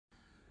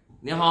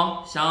你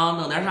好，想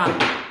弄点啥？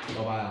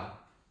老板呀，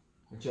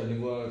我叫你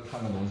给我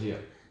看个东西。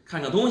看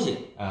个东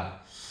西。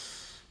哎，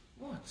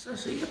哇，这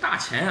是一个大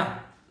钱呀，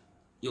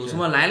有什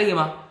么来历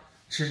吗？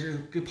这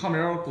是给旁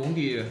边工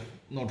地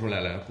弄出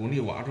来了，工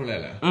地挖出来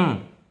了。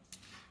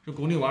这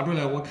工地挖出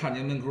来，我看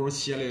见门口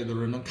写的都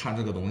是能看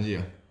这个东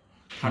西，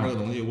看这个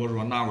东西，我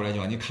说拿过来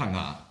叫你看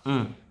看。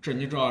这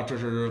你知道这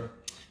是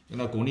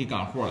那工地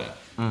干活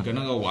的，跟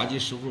那个挖机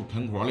师傅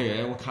喷锅的。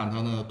哎，我看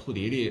他那土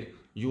地里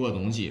有个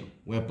东西，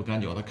我也不敢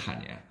叫他看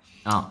见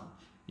啊，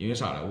因为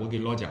啥呢？我给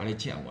老家里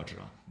见过这，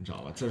你知道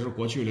吧？这是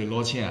过去的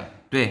老钱。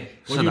对，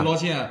过去老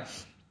钱，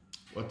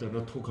我得这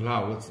土克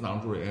拉，我自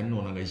当主也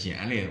弄那个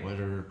烟的，我这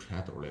是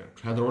揣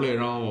兜里，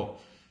然后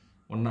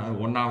我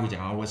拿回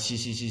家，我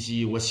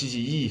洗，我洗，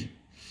咦，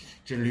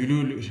这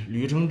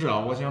捋成这，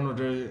我想着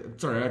这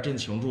字儿也真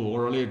清楚，我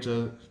说嘞，这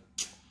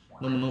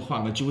能不能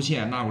换个酒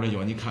钱拿过来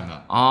叫你看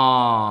看？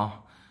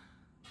哦，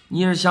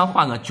你是想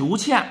换个酒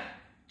钱？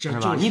是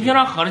吧？你平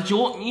常喝的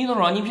酒，你都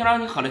说你平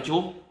常喝的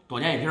酒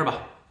多钱一瓶吧？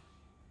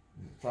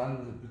咱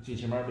最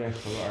起码得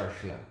喝个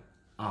20来。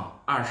啊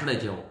，20的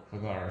酒，喝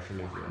个20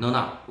的酒。能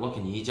的，我给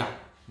你一件，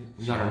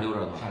你要这留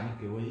着吧。看你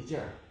给我一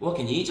件。我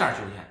给你一件酒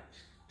钱。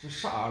这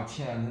啥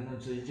钱才能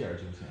值一件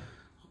酒钱？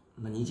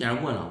那你既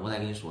然问了，我再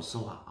跟你说实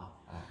话啊。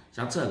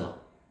像这个，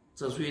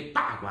这属于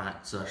大官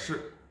折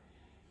饰。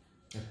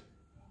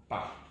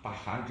大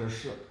汉折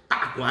饰。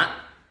大官，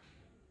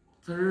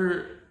这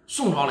是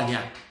宋朝的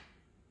钱。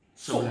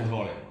宋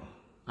朝的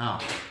嘛？啊，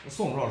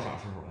宋朝啥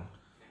时候了？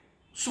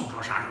宋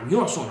朝啥时候？你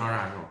说宋朝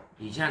啥时候？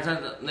以前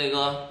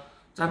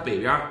咱北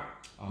边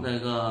那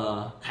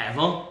个开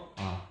封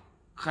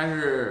还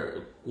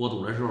是国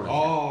都的时候的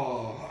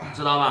钱，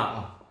知道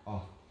吧？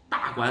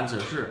大官折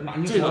饰，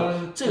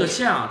这个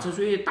钱啊，这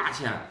属于大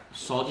钱，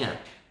少见。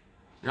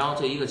然后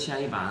这一个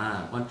钱一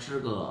般我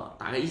值个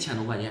大概1000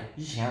多块钱。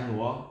1000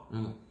多？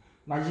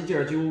那一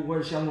件酒，我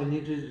想着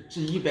你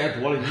这100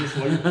多了，你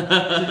说这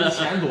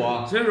1000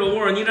多？所以说我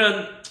说你这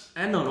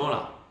弄着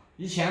了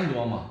1000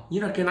多嘛？你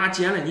这给哪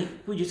捡了？你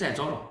回去再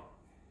找找，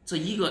这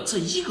一个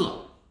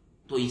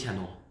都1000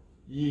多。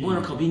我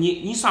说可比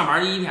你上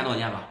班一天多少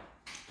钱吧？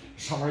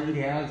上班一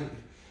天，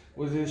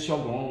我这小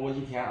工我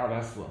一天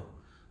240。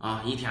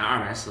啊，一天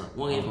240。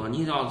我跟你说，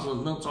你要是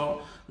能找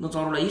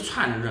出来一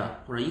串子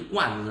这或者一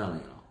罐子这个，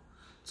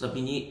这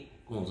比你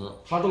工资。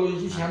他都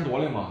1000多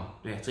了嘛？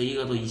对，这一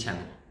个都1000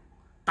多。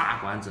大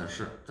官折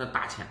饰，这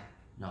大钱，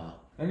你知道吧？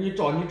那你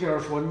照你这样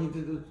说，你这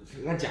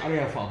俺家里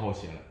也放好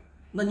些了。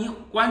那你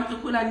管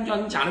回来，你叫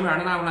你家里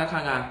面拿过来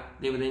看看，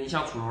对不对？你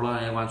想出手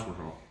了也管出手。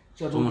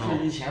这都是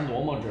1000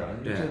多嘛？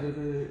你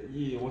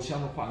这，我想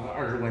着换个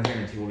20块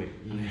钱的酒嘞，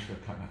你说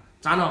看看。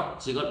咋弄？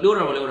几个留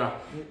着不留着？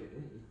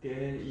给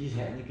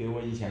1000，你给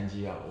我1000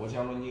几啊？我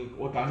想着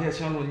我刚才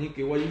想着你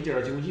给我一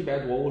件酒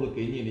100多，我都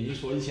给你了。你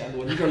说1000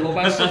多，你这老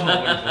板实诚，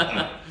我跟你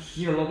说，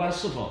你这老板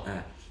实诚。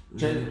哎，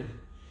真，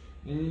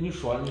你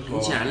说。你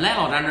既然来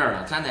到咱这儿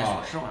了，咱再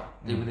说实话，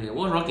对不对？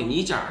我说给你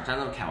一件，咱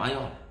都开玩笑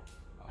的，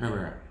是不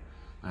是？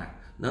哎，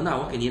那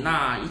我给你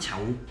拿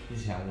1500。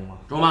1500嘛？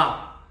中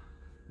吧？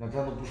那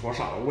咱都不说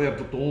啥了，我也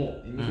不懂。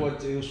你给我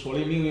这个说的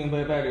明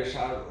白的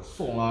啥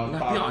送啊？那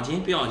不要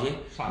紧，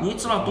你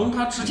只要懂，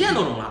他之前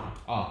都中了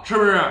啊，是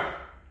不是？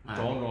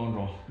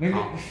中，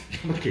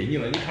那给你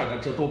了，你看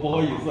看这多不好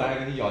意思，还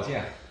跟你要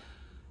钱。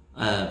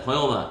朋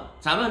友们，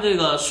咱们这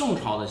个宋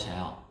朝的钱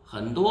啊，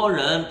很多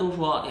人都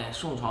说，哎，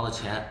宋朝的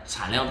钱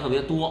产量特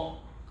别多，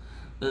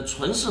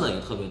存世的也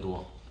特别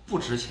多，不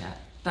值钱。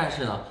但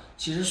是呢，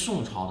其实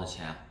宋朝的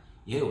钱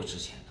也有值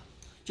钱的。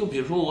就比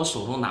如说我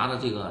手中拿的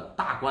这个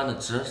大官的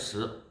折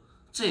石，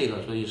这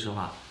个说句实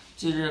话，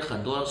其实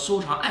很多收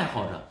藏爱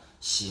好者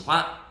喜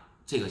欢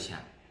这个钱，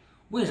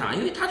为啥？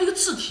因为它这个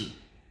字体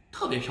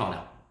特别漂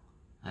亮，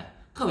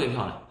特别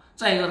漂亮。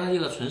再一个，它这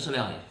个存世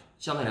量也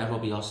相对来说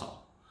比较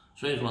少，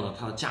所以说呢，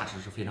它的价值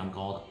是非常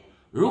高的。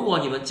如果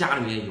你们家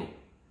里面有，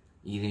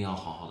一定要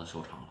好好的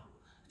收藏了，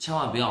千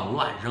万不要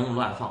乱扔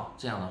乱放，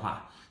这样的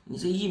话，你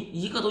这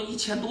一个都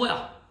1000多呀，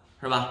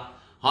是吧？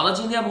好的，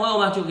今天朋友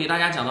们就给大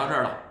家讲到这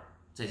儿了。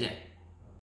再见。